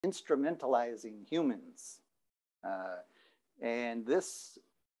Instrumentalizing Humans. And this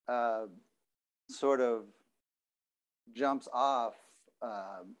sort of jumps off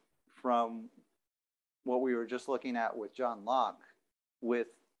from what we were just looking at with John Locke, with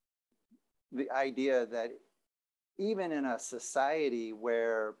the idea that even in a society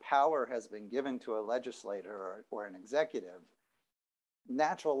where power has been given to a legislator or an executive,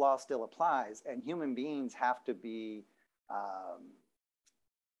 natural law still applies, and human beings have to be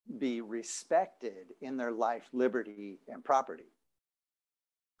respected in their life, liberty, and property.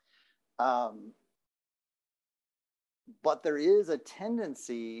 But there is a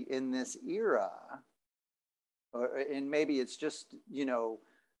tendency in this era, and maybe it's just,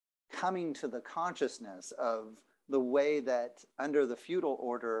 coming to the consciousness of the way that under the feudal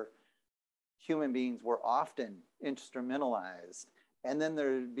order, human beings were often instrumentalized. And then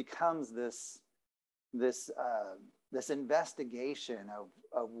there becomes this investigation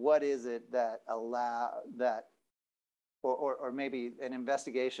of what is it that or maybe an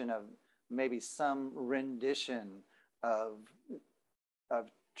investigation of maybe some rendition of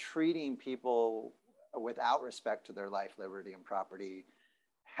treating people without respect to their life, liberty, and property,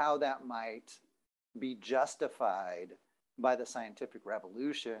 how that might be justified by the scientific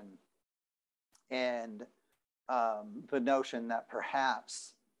revolution, and the notion that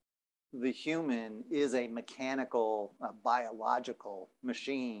perhaps the human is a mechanical, biological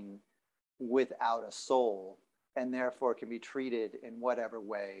machine without a soul, and therefore can be treated in whatever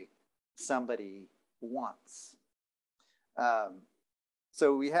way somebody wants.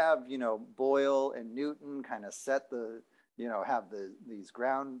 So we have, Boyle and Newton kind of set the, have these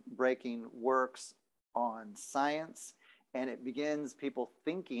groundbreaking works on science, and it begins people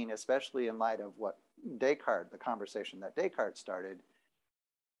thinking, especially in light of what Descartes, the conversation that Descartes started,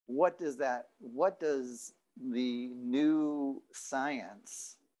 what does the new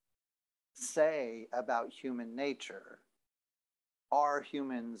science say about human nature? Are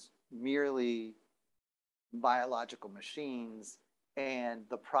humans merely biological machines and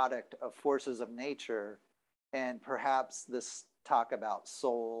the product of forces of nature? And perhaps this talk about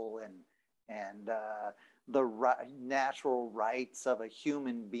soul and the natural rights of a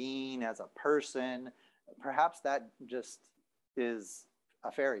human being as a person, perhaps that just is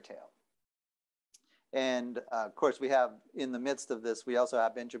a fairy tale. And of course, we have, in the midst of this, we also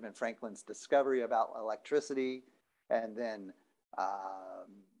have Benjamin Franklin's discovery about electricity. And then,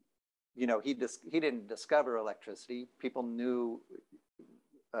 he didn't discover electricity. People knew,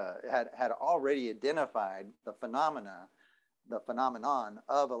 had already identified the phenomenon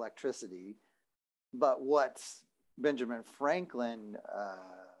of electricity. But what Benjamin Franklin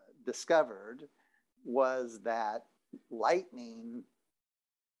discovered was that lightning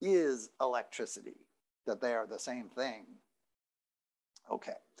is electricity, that they are the same thing.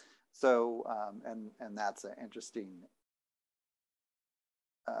 Okay, so, and that's an interesting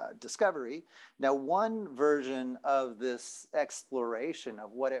discovery. Now, one version of this exploration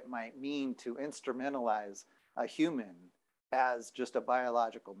of what it might mean to instrumentalize a human as just a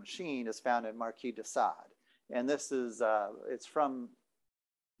biological machine is found in Marquis de Sade. And this is, it's from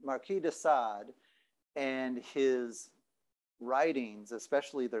Marquis de Sade and his writings,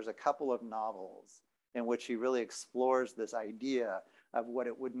 especially there's a couple of novels in which he really explores this idea of what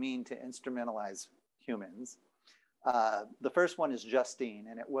it would mean to instrumentalize humans. The first one is Justine,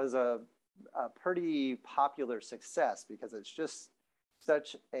 and it was a pretty popular success because it's just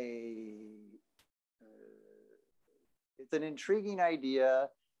such it's an intriguing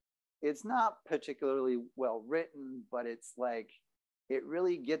idea. It's not particularly well written, but it's like, it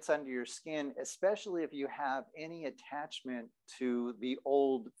really gets under your skin, especially if you have any attachment to the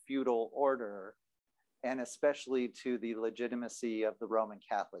old feudal order, and especially to the legitimacy of the Roman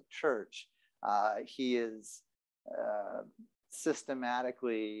Catholic Church. He is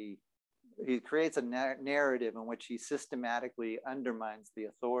he creates a narrative in which he systematically undermines the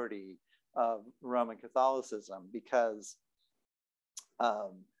authority of Roman Catholicism, because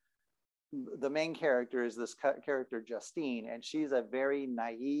the main character is this character Justine, and she's a very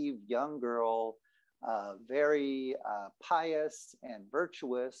naive young girl, very pious and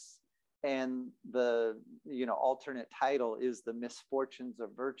virtuous, and the alternate title is The Misfortunes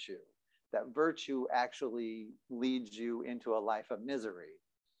of Virtue, that virtue actually leads you into a life of misery,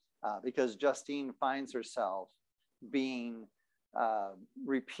 because Justine finds herself being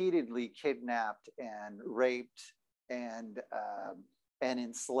repeatedly kidnapped and raped and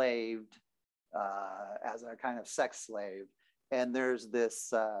enslaved as a kind of sex slave. And there's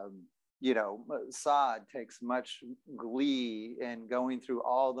this, Sade takes much glee in going through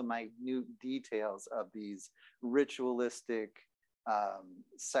all the minute details of these ritualistic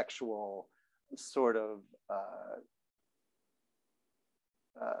sexual sort of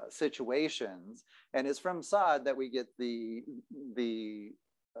situations, and it's from Sade that we get the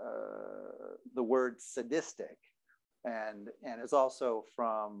word sadistic, and it's also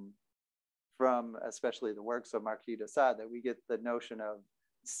from especially the works of Marquis de Sade that we get the notion of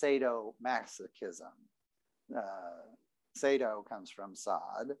sadomasochism. Sado comes from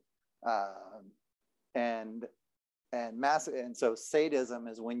Sade, and so sadism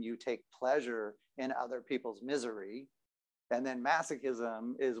is when you take pleasure in other people's misery, and then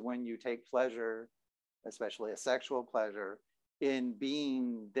masochism is when you take pleasure, especially a sexual pleasure, in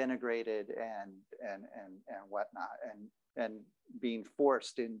being denigrated and whatnot, and being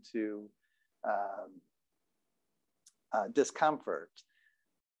forced into discomfort,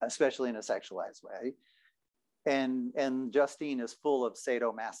 especially in a sexualized way. And Justine is full of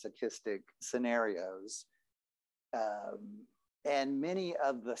sadomasochistic scenarios. And many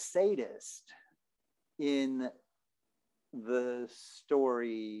of the sadists in the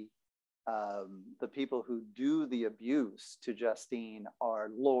story, the people who do the abuse to Justine are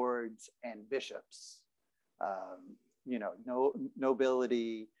lords and bishops,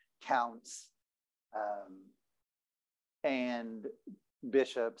 nobility, counts, and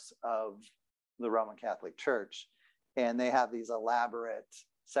bishops of the Roman Catholic Church. And they have these elaborate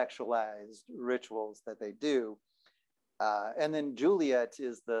sexualized rituals that they do. And then Juliet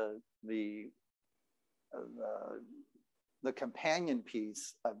is the companion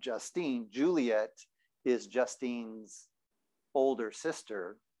piece of Justine. Juliet is Justine's older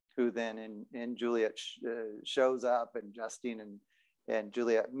sister, who then in Juliet shows up, and Justine and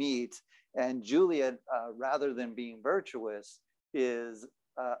Juliet meet. And Juliet, rather than being virtuous, is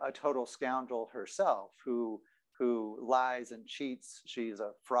a total scoundrel herself, who lies and cheats. She's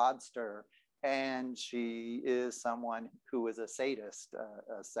a fraudster, and she is someone who is a sadist,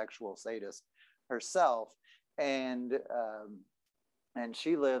 a sexual sadist herself. And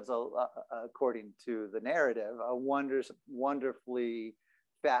she lives, according to the narrative, a wonderfully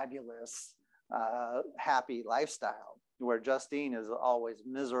fabulous, happy lifestyle, where Justine is always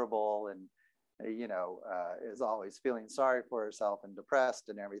miserable and is always feeling sorry for herself and depressed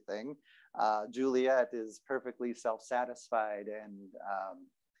and everything. Juliet is perfectly self-satisfied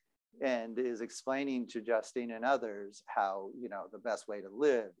and is explaining to Justine and others how the best way to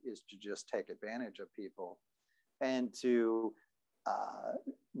live is to just take advantage of people and to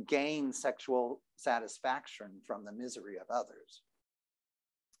gain sexual satisfaction from the misery of others.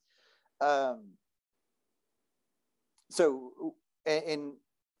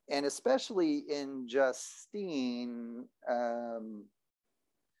 And especially in Justine,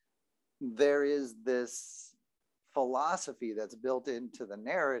 there is this philosophy that's built into the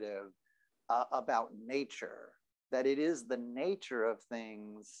narrative about nature, that it is the nature of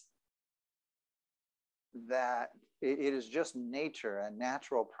things, that it is just nature and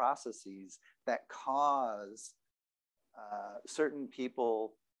natural processes that cause certain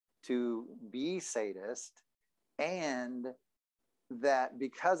people to be sadist, and that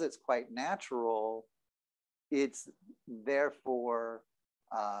because it's quite natural, it's therefore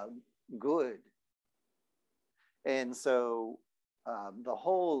good. And so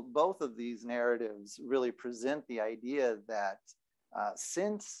both of these narratives really present the idea that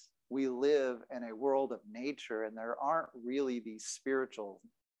since we live in a world of nature, and there aren't really the spiritual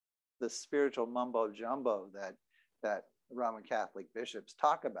mumbo jumbo that Roman Catholic bishops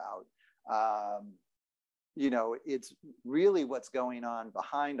talk about, it's really what's going on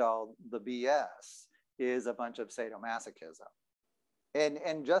behind all the BS is a bunch of sadomasochism.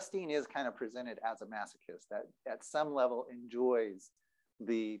 And Justine is kind of presented as a masochist that at some level enjoys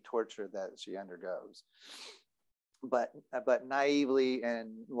the torture that she undergoes, but naively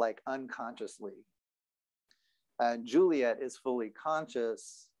and like unconsciously. Juliet is fully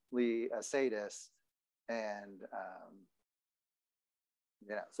consciously a sadist, and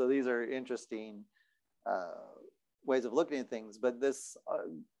so these are interesting ways of looking at things. But this,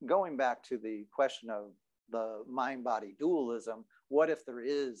 going back to the question of the mind-body dualism, what if there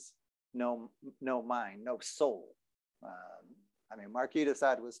is no mind, no soul? Marquis de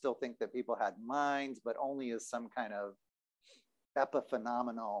Sade would still think that people had minds, but only as some kind of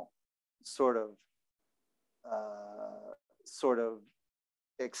epiphenomenal sort of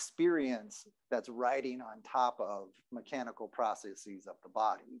experience that's riding on top of mechanical processes of the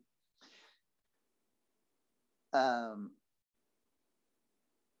body.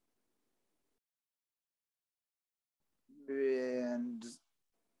 And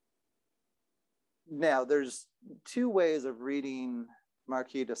now there's two ways of reading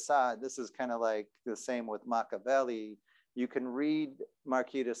Marquis de Sade. This is kind of like the same with Machiavelli. you can read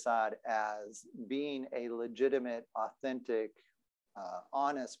Marquis de Sade as being a legitimate, authentic,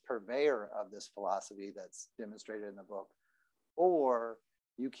 honest purveyor of this philosophy that's demonstrated in the book, or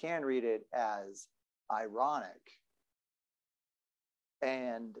you can read it as ironic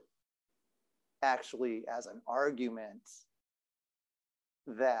and actually as an argument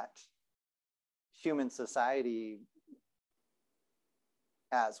that human society,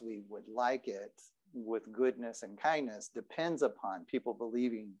 as we would like it, with goodness and kindness, depends upon people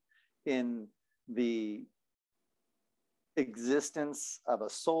believing in the existence of a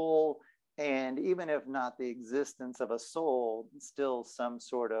soul, and even if not the existence of a soul, still some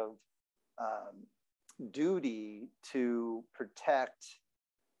sort of duty to protect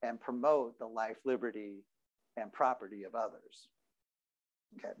and promote the life, liberty, and property of others.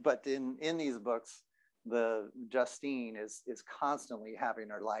 Okay, but in these books, the Justine is constantly having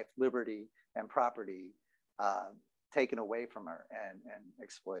her life, liberty, and property taken away from her and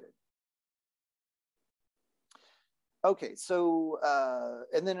exploited. Okay, so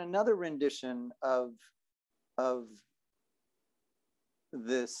and then another rendition of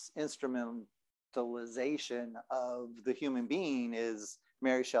this instrumentalization of the human being is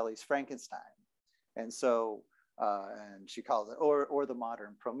Mary Shelley's Frankenstein, and so and she calls it or the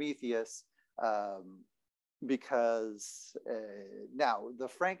modern Prometheus, because now the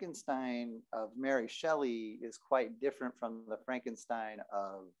Frankenstein of Mary Shelley is quite different from the Frankenstein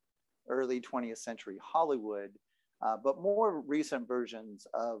of early 20th century Hollywood. But more recent versions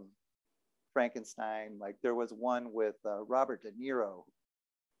of Frankenstein, like there was one with Robert De Niro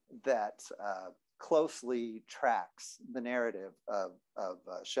that closely tracks the narrative of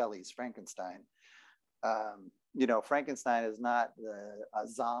Shelley's Frankenstein. You know, Frankenstein is not a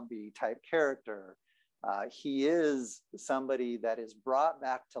zombie type character. He is somebody that is brought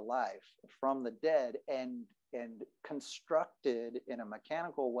back to life from the dead and constructed in a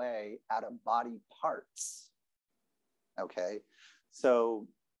mechanical way out of body parts. Okay, so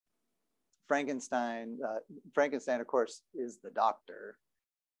Frankenstein, of course, is the doctor,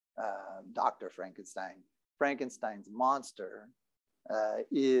 Dr. Frankenstein. Frankenstein's monster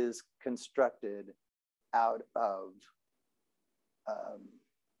is constructed out of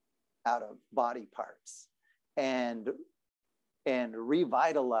body parts and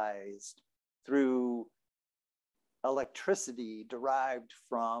revitalized through electricity derived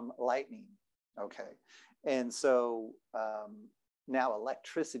from lightning. Okay. And so now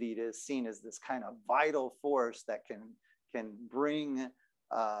electricity is seen as this kind of vital force that can bring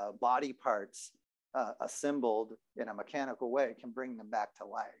body parts assembled in a mechanical way, can bring them back to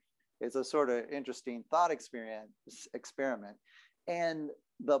life. It's a sort of interesting thought experiment. And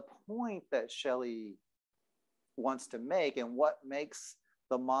the point that Shelley wants to make, and what makes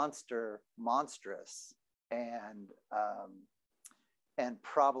the monster monstrous and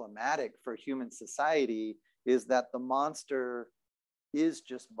problematic for human society, is that the monster is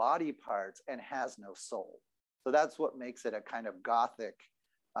just body parts and has no soul. So that's what makes it a kind of gothic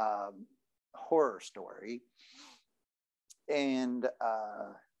horror story. And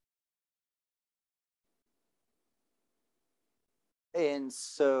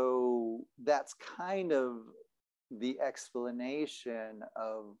so that's kind of the explanation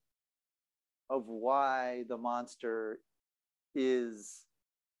of why the monster is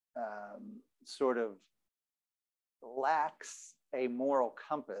sort of lacks a moral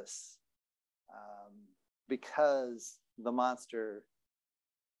compass, because the monster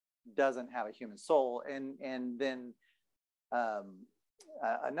doesn't have a human soul. And then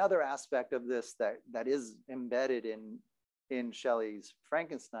another aspect of this that is embedded in Shelley's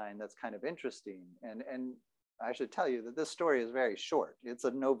Frankenstein that's kind of interesting, and I should tell you that this story is very short. It's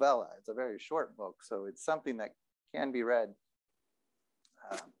a novella. It's a very short book, so it's something that can be read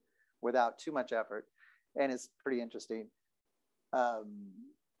without too much effort, and it's pretty interesting.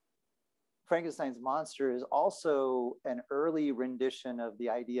 Frankenstein's monster is also an early rendition of the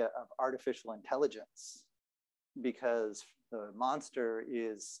idea of artificial intelligence, because the monster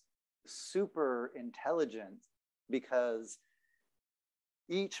is super intelligent because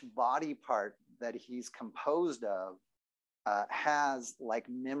each body part that he's composed of has like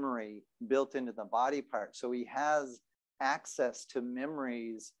memory built into the body part. So he has access to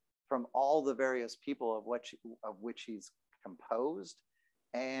memories from all the various people of which he's composed.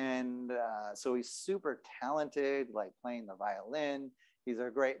 And so he's super talented, like playing the violin. He's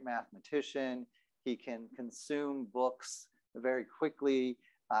a great mathematician. He can consume books very quickly.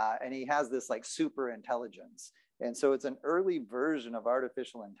 And he has this like super intelligence. And so it's an early version of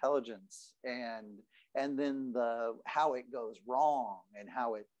artificial intelligence. And then how it goes wrong and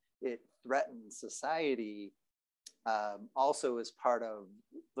how it threatens society also is part of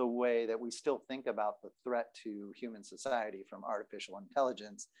the way that we still think about the threat to human society from artificial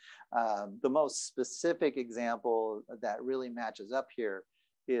intelligence. The most specific example that really matches up here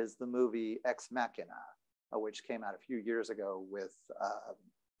is the movie Ex Machina, which came out a few years ago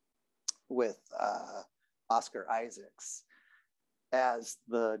with Oscar Isaacs as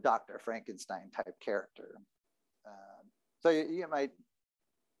the Dr. Frankenstein type character. So you might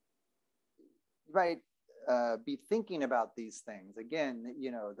be thinking about these things. Again,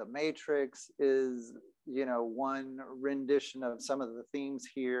 you know, the Matrix is, you know, one rendition of some of the themes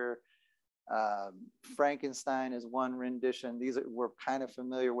here. Frankenstein is one rendition. These are, we're kind of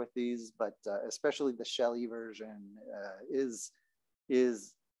familiar with these, but especially the Shelley version is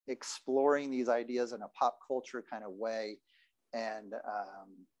exploring these ideas in a pop culture kind of way. And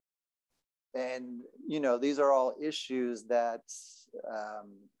you know, these are all issues that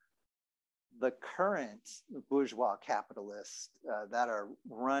the current bourgeois capitalists that are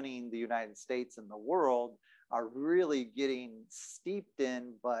running the United States and the world are really getting steeped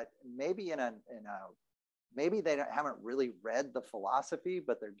in, but maybe maybe they haven't really read the philosophy,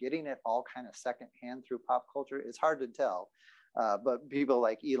 but they're getting it all kind of secondhand through pop culture. It's hard to tell, but people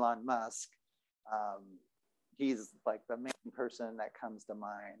like Elon Musk, he's like the main person that comes to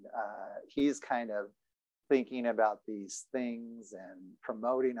mind. He's kind of thinking about these things and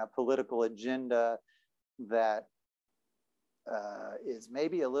promoting a political agenda that is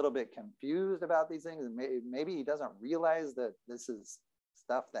maybe a little bit confused about these things. And maybe he doesn't realize that this is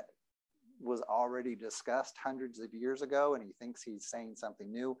stuff that was already discussed hundreds of years ago, and he thinks he's saying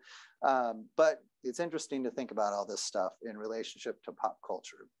something new. But it's interesting to think about all this stuff in relationship to pop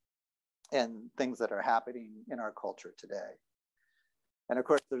culture and things that are happening in our culture today. And of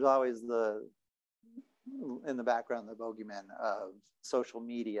course, there's always in the background, the bogeyman of social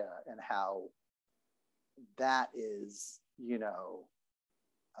media and how that is, you know,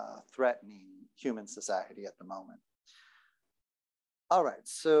 threatening human society at the moment. All right,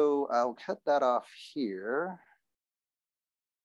 so I'll cut that off here.